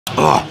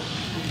Oh.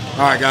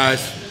 All right,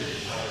 guys.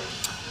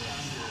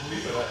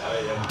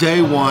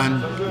 Day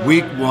one,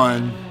 week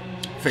one,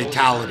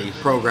 Fatality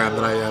program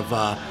that I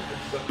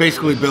have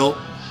basically built.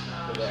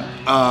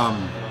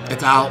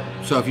 It's out,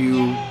 so if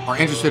you are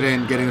interested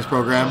in getting this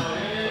program,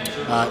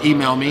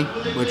 email me,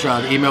 which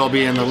the email will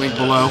be in the link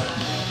below.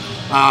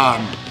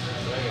 I'm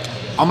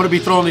going to be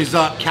throwing these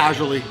up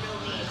casually.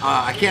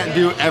 I can't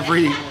do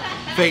every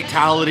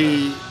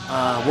Fatality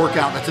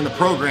workout that's in the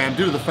program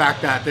due to the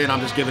fact that then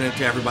I'm just giving it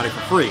to everybody for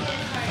free.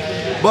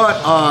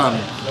 But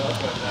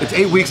it's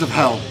 8 weeks of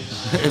hell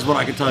is what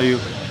I can tell you.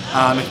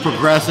 It's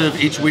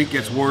progressive. Each week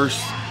gets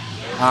worse.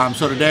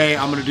 So today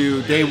I'm going to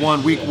do day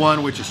one, week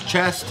one, which is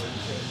chest.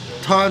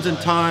 Tons and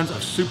tons of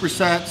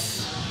supersets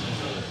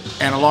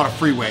and a lot of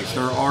free weights.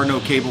 There are no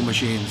cable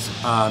machines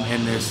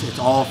in this. It's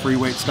all free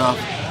weight stuff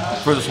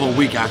for this whole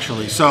week,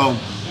 actually. So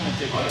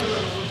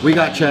we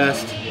got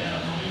chest.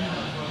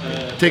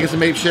 Taking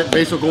some ape shit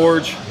basal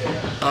gorge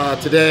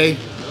today.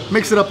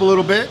 Mix it up a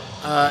little bit.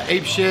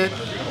 Ape shit,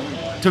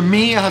 to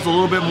me, it has a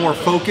little bit more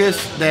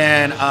focus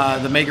than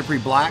the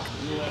MF'ERS Black.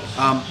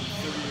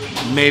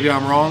 Maybe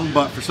I'm wrong,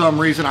 but for some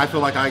reason I feel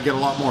like I get a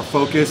lot more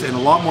focus and a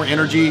lot more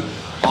energy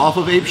off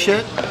of ape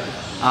shit.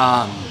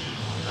 I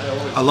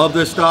love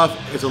this stuff.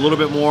 It's a little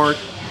bit more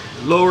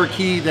lower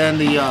key than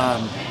the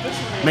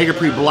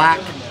MF'ERS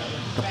Black.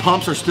 The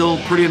pumps are still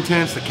pretty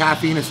intense. The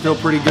caffeine is still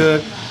pretty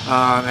good.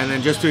 And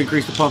then just to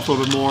increase the pumps a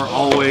little bit more,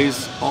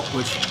 always,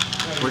 which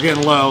we're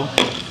getting low,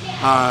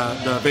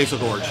 the basal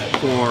gorge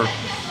for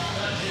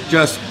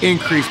just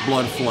increased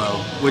blood flow,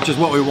 which is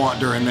what we want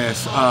during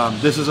this.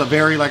 This is a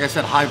very, like I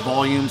said, high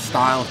volume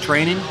style of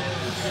training.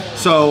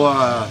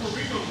 So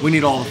we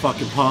need all the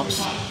fucking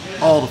pumps,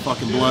 all the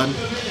fucking blood,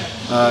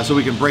 so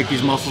we can break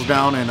these muscles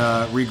down and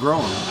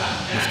regrow them.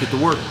 Let's get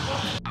to work.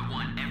 I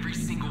want every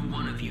single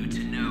one of you to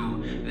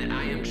know that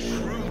I am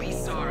truly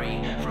sorry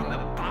from the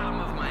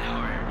bottom of my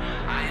heart.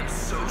 I am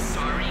so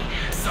sorry,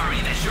 sorry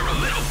that you're a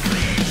little bitch.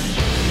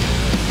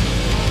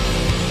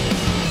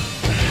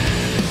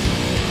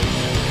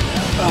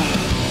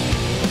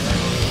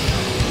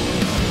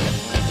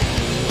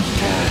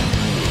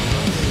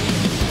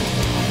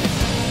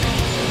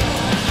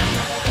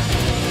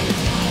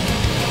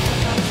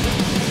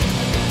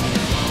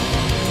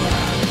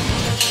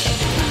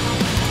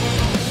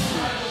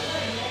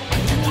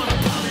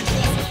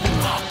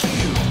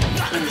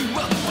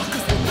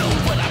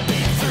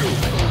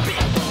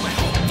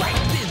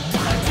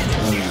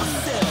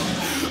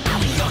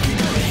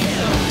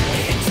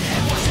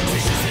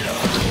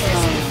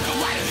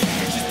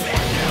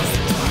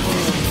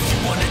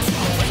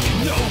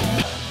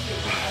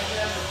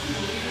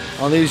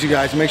 On these, you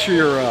guys, make sure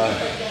you're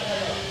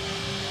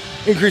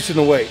increasing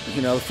the weight.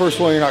 You know, the first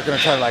one, you're not going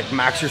to try to like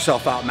max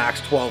yourself out, max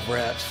 12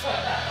 reps.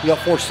 You got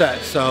 4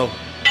 sets, so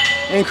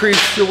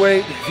increase your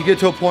weight. If you get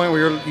to a point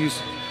where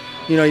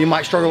you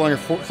might struggle on your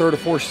third or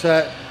fourth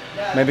set,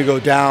 maybe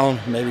go down,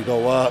 maybe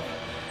go up,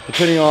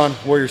 depending on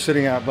where you're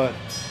sitting at. But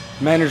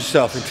manage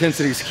yourself.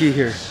 Intensity is key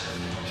here.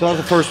 So that's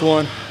the first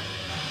one.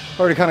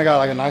 Already kind of got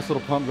like a nice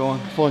little pump going.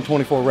 It's only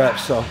 24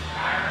 reps, so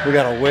we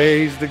got a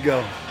ways to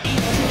go.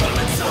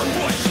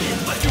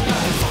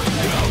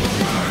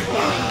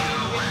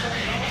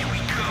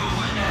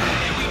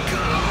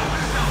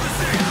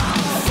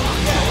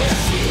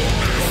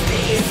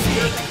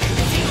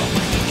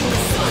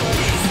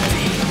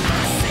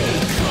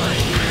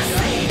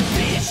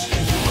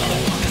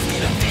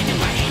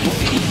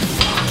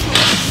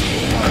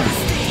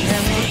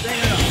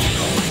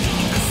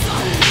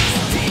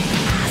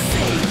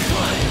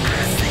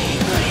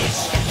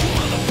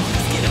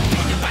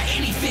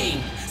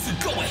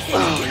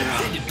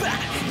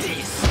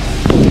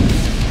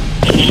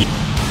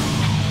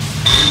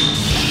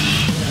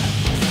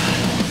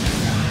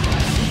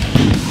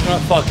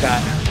 Fuck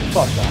that.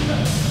 Fuck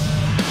that.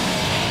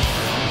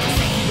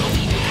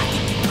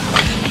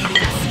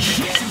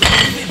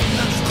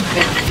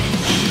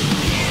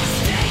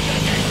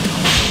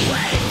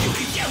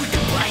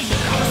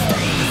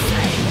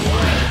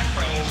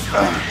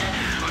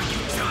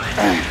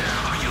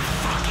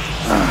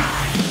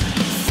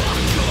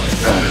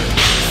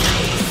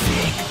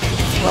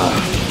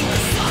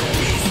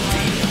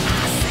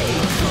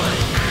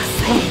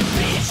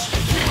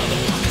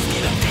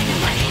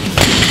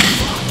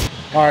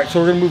 All right, so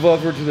we're gonna move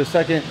over to the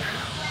second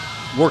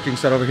working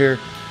set over here,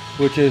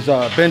 which is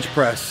bench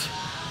press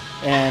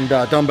and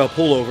dumbbell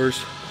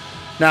pullovers.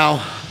 Now,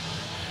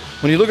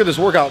 when you look at this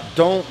workout,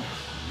 don't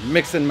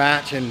mix and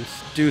match and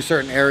do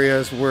certain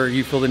areas where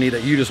you feel the need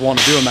that you just want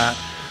to do them at.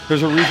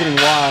 There's a reason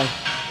why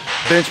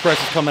bench press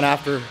is coming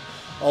after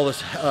all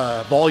this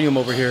volume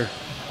over here.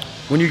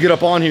 When you get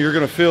up on here, you're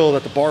gonna feel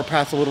that the bar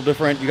path's a little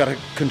different. You gotta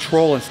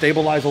control and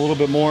stabilize a little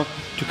bit more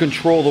to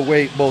control the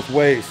weight both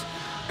ways.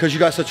 Because you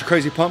got such a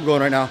crazy pump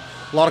going right now,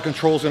 a lot of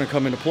control is going to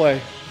come into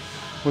play,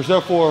 which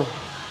therefore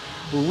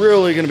we're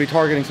really going to be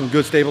targeting some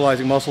good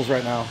stabilizing muscles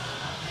right now.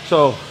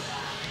 So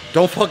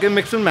don't fucking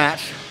mix and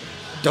match.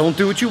 Don't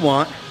do what you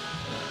want.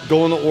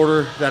 Go in the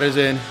order that is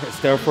in.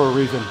 It's there for a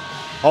reason.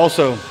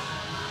 Also,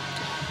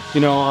 You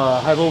know,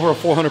 I have over a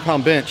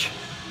 400-pound bench.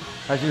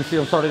 As you can see,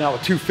 I'm starting out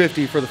with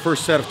 250 for the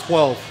first set of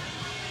 12.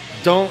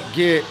 Don't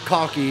get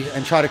cocky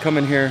and try to come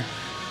in here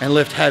and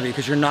lift heavy,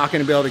 because you're not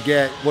going to be able to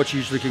get what you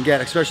usually can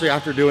get, especially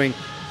after doing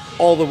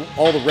all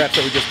the reps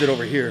that we just did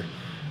over here.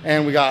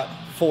 And we got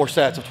 4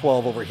 sets of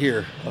 12 over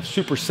here of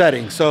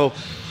supersetting. So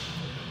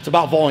it's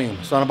about volume.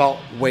 It's not about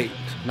weight.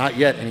 Not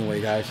yet anyway,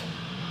 guys.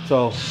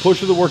 So push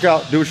through the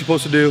workout, do what you're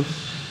supposed to do,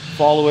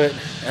 follow it,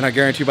 and I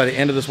guarantee you by the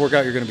end of this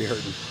workout, you're going to be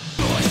hurting.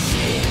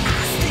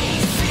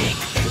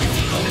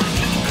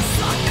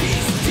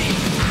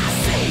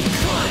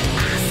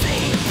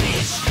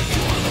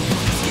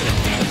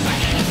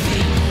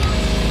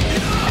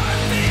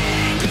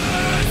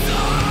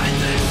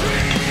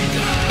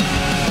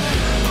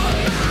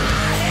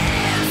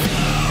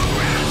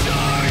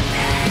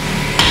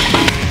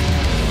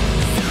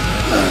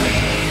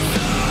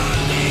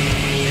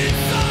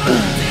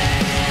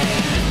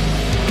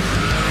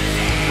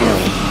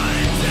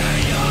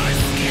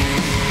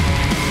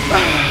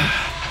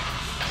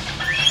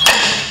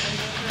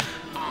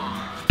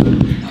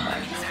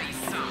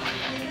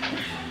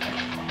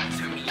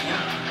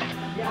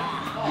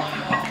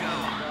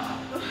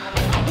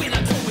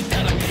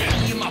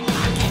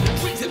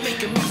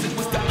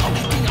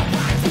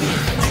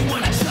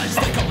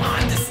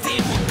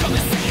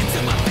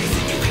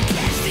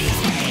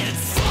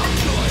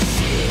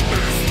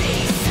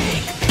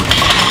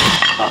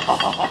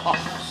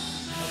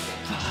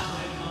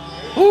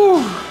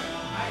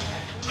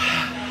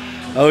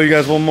 Oh, you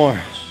guys, one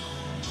more.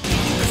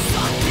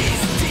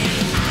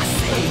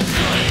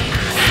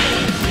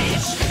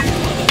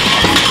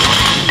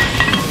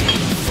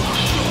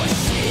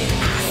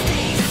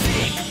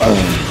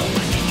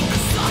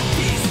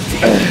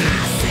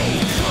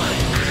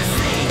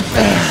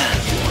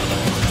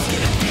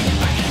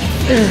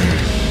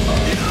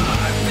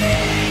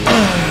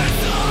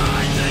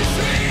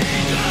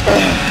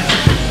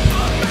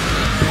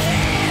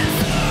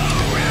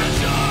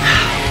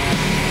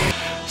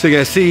 So you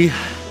guys see,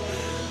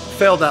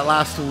 failed that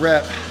last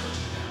rep.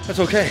 That's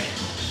okay.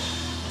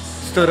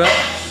 Stood up,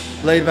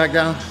 laid back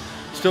down,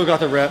 still got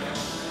the rep.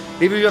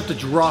 Even if you have to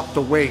drop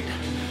the weight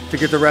to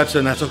get the reps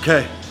in, that's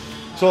okay.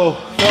 So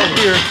from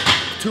here,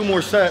 2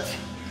 more sets.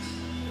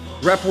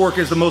 Rep work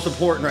is the most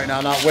important right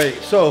now, not weight.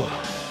 So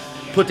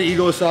put the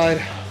ego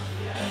aside,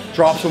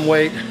 drop some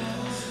weight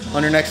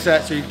on your next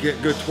set so you can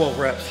get good 12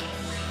 reps.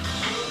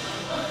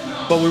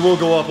 But we will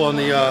go up on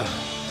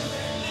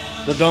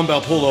the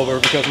dumbbell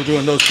pullover because we're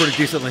doing those pretty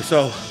decently.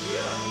 So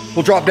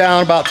we'll drop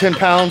down about 10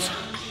 pounds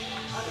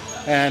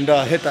and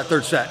hit that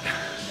 3rd set.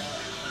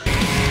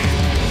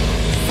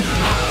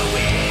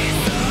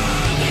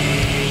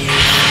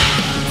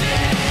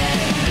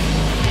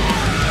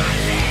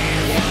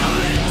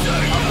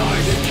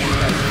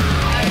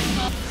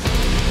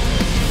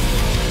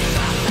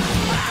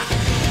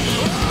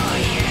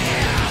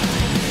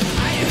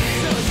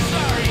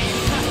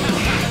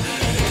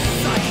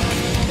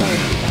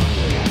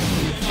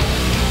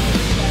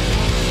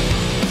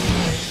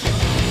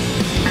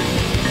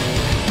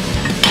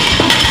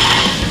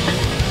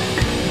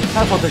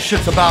 That's what this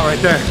shit's about right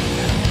there.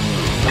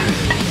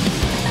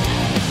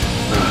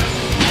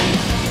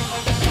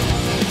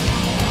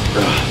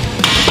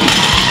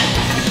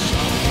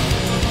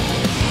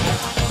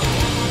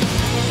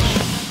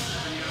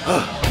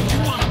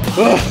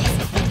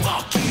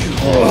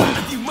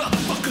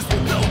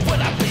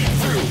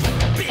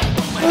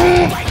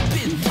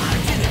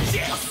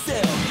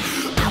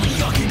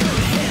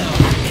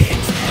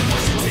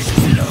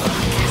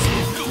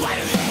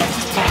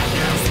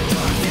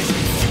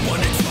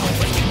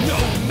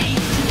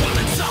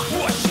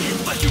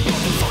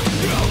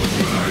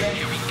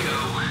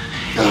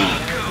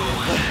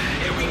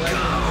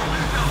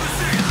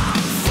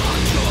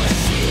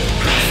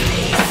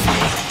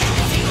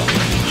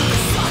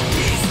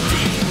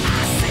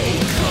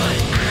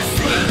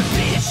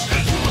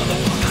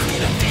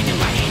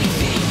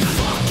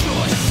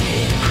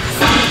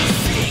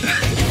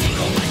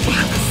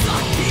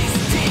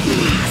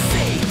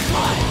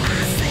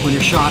 When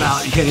you're shot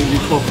out, you can't even do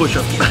 12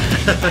 push-ups.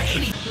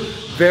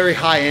 Very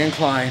high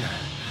incline,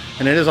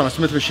 and it is on a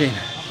Smith machine.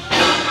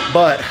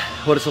 But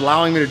what it's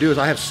allowing me to do is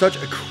I have such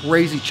a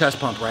crazy chest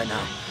pump right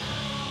now.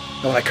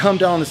 And when I come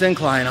down this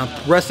incline, I'm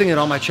resting it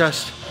on my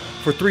chest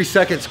for 3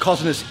 seconds,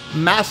 causing this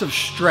massive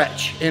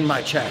stretch in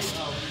my chest.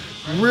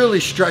 Really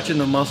stretching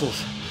the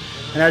muscles.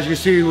 And as you can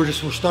see, we're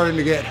starting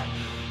to get,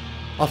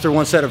 after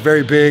 1 set, a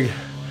very big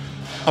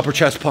upper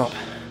chest pump.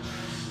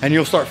 And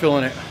you'll start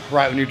feeling it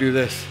right when you do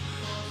this.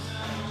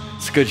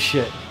 It's good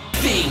shit.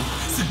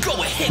 So go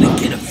ahead and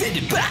get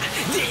offended by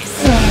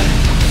this.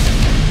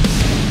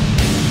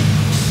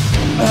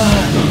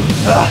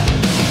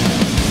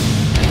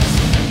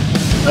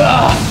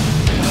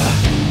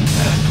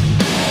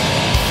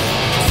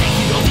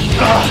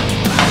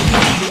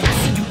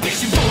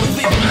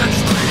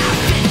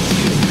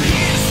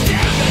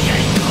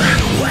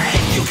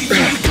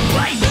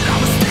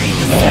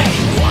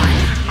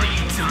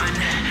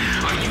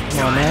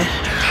 Come on, man.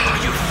 Are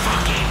you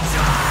fucking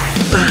done?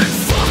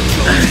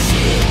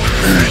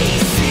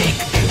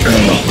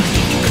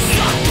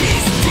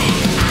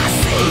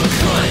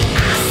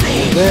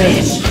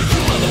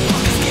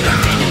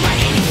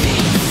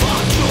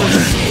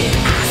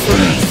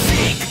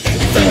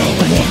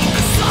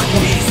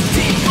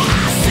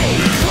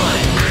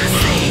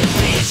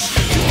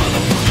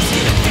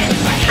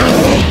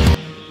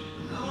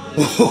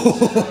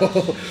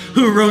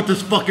 Who wrote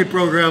this fucking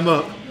program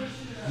up?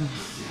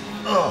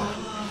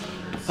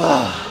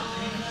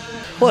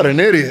 What an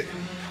idiot.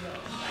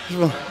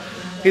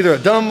 Either a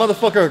dumb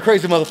motherfucker or a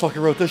crazy motherfucker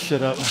wrote this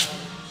shit up.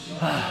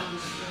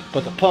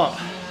 But the pump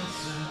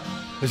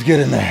is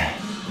getting there.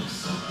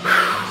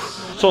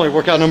 It's only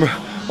workout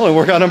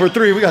number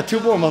 3. We got 2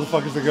 more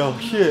motherfuckers to go.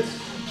 Shit.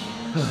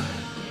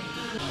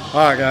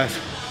 All right, guys.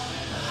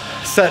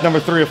 Set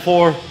number 3 of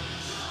 4.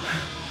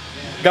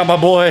 Got my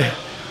boy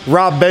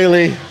Rob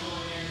Bailey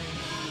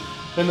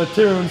in the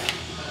tunes.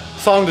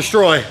 Song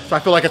Destroy. So I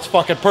feel like it's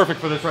fucking perfect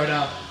for this right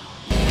now.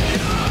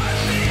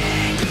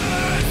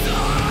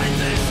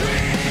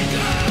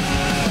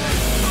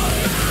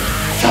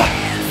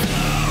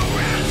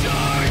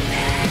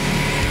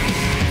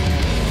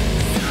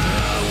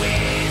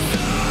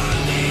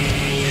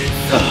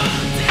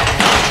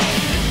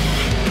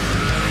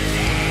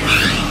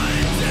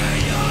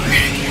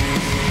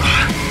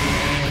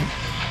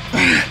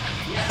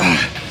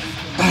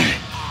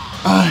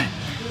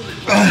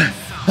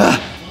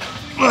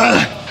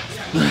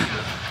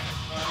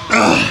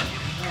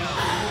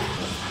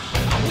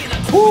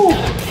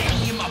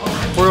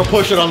 We're gonna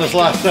push it on this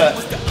last set.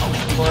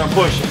 We're gonna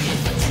push it.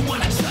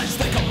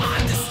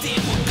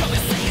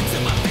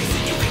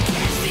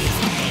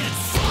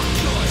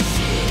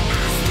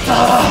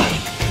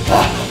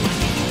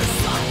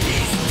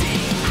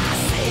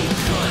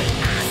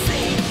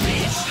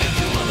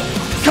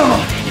 Come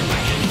on.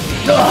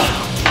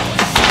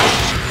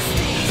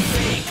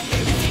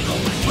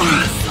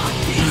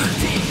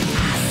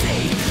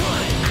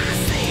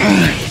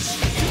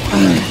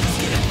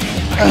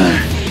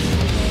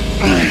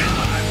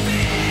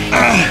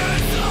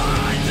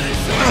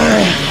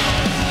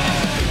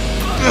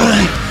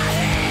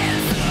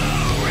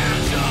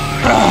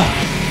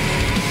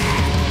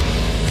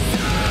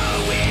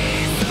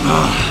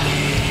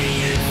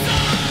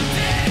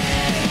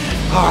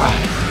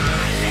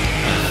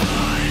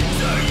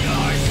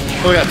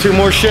 We got 2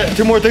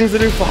 more things to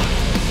do. Fuck.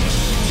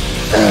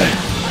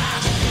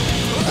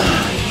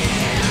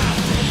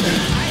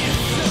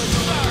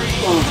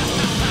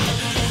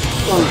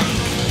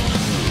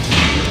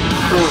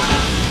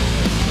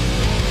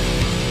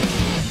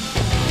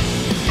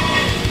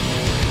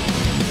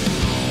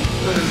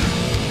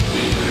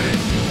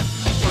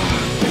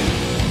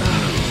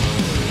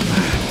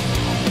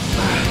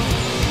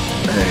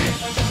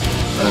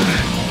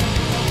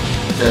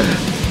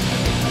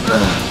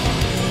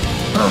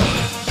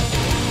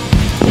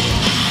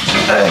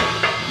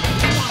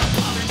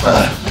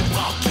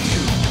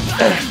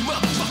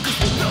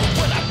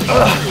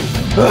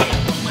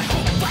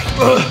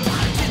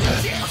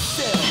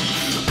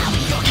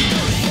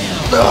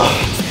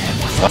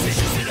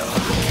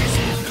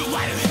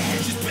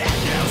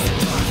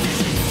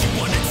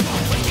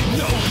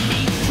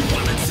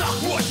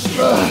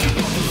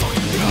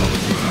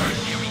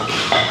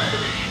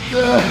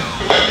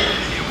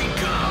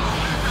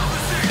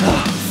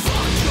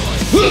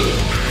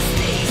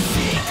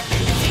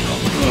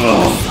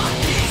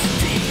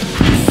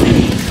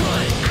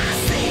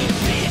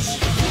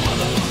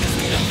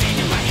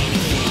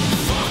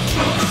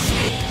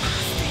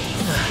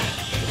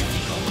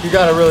 You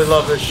gotta really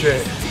love this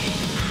shit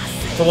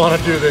to want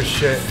to do this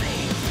shit.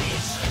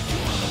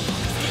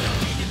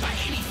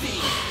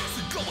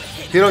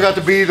 You don't got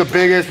to be the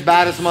biggest,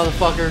 baddest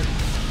motherfucker.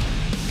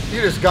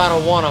 You just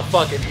gotta want to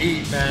fucking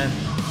eat, man.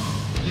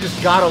 You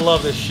just gotta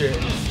love this shit.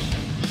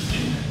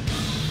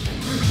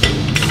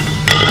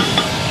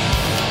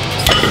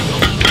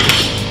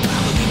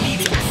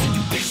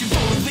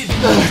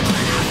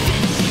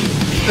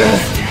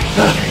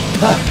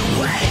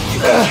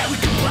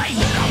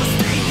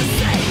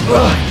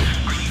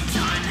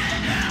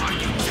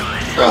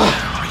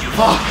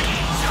 Fuck.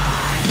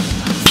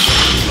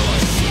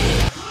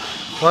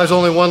 Why is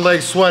only one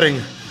leg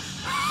sweating?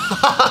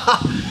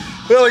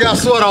 We only got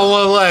sweat on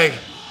one leg.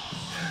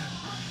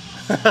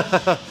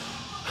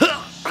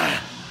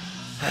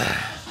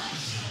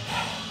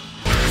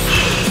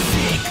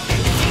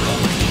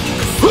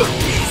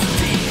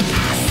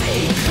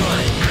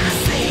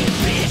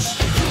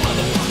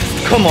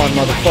 Come on,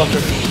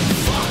 motherfucker.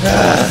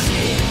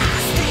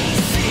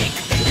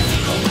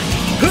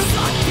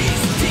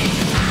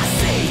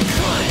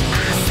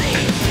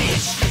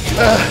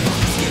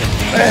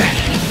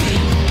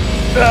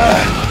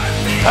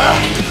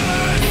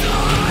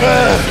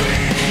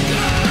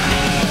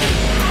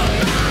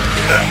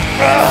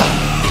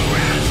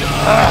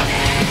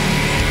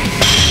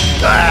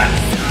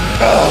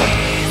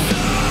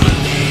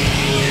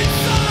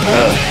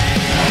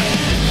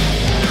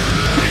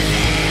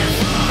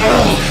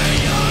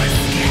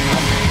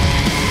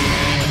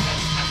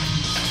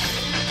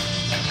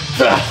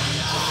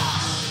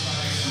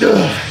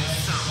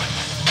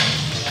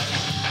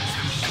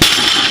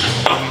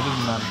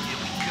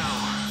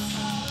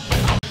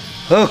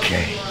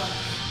 Okay.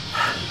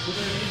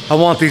 I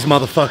want these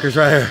motherfuckers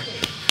right here.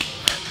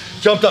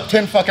 Jumped up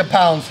 10 fucking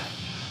pounds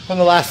from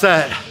the last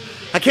set.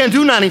 I can't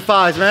do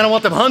 95s, man. I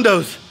want them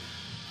hundos.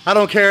 I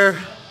don't care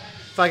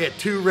if I get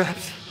 2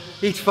 reps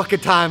each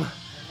fucking time.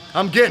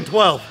 I'm getting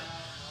 12.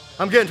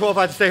 I'm getting 12. If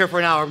I have to stay here for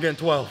an hour, I'm getting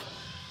 12.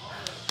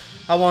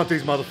 I want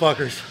these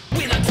motherfuckers.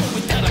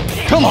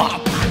 Come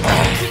on.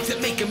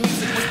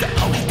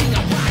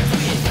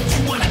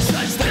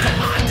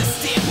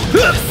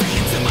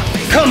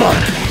 Come on.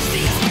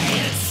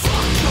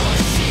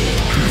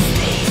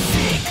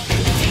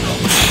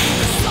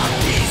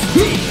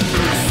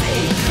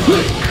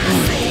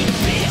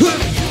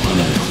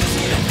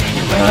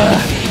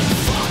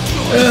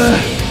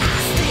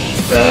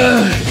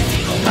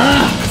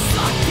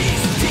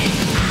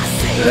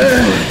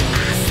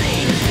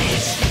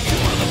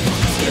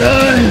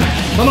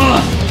 Come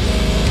on.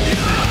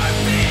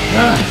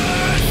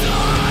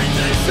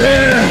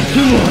 Yeah,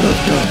 2 more,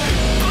 let's go.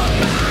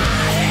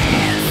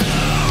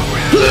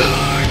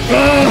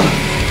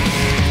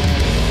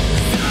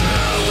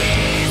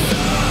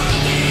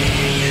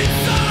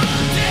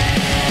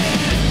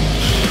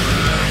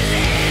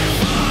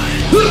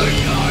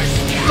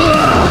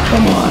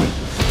 Come on.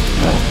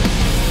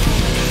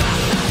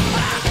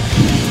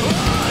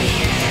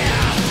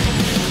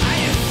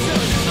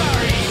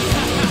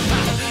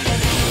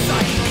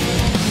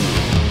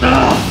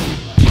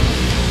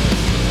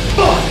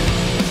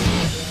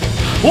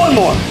 One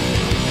more.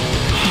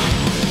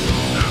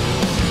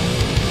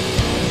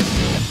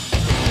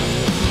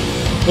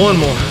 One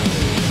more.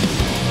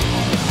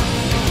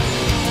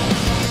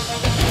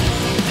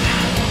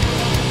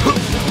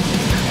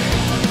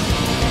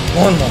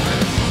 One more.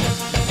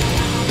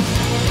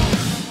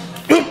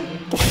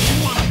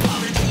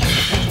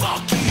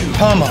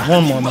 Come on,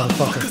 one more,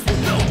 motherfucker.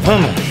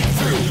 Come on.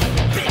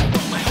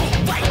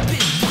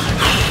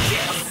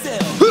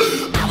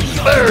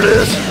 There it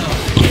is.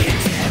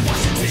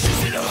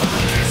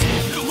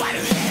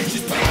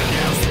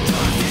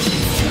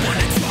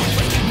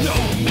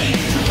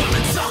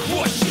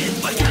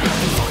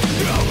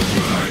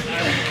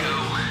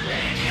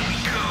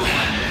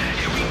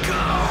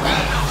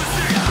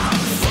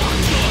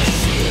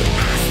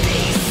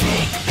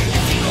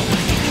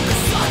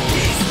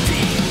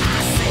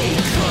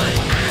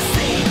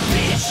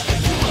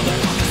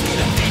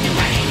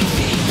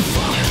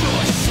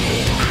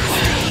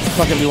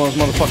 Not gonna be one of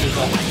those motherfuckers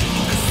that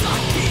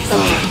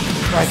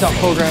writes out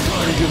programs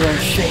and do their own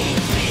shit.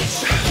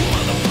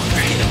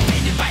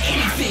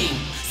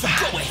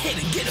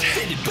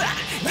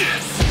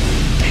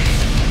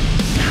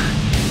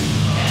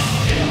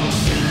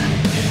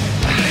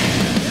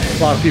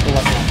 A lot of people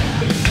like that.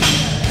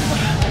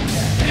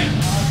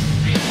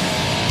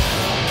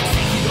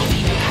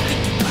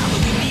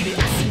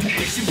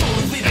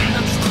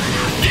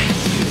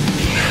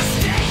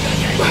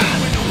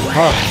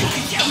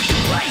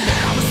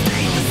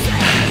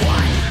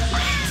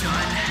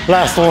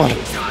 Last one.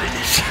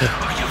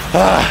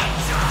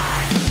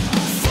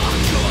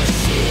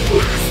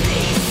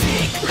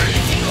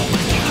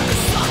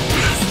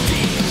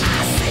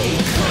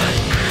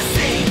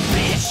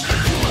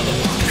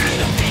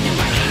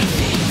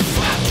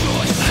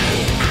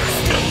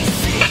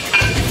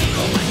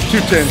 Two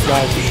 10s,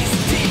 guys.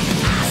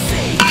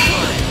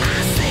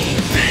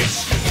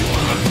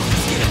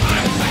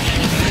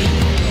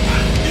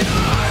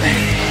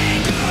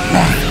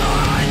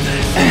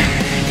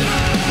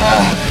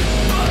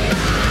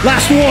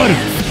 Last one.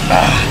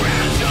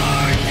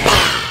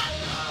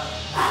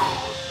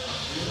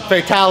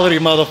 Fatality,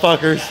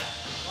 motherfuckers.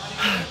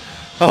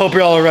 I hope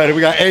y'all are ready.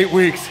 We got 8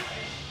 weeks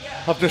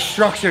of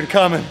destruction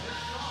coming,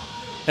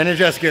 and it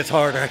just gets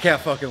harder. I can't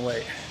fucking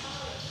wait.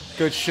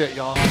 Good shit,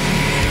 y'all.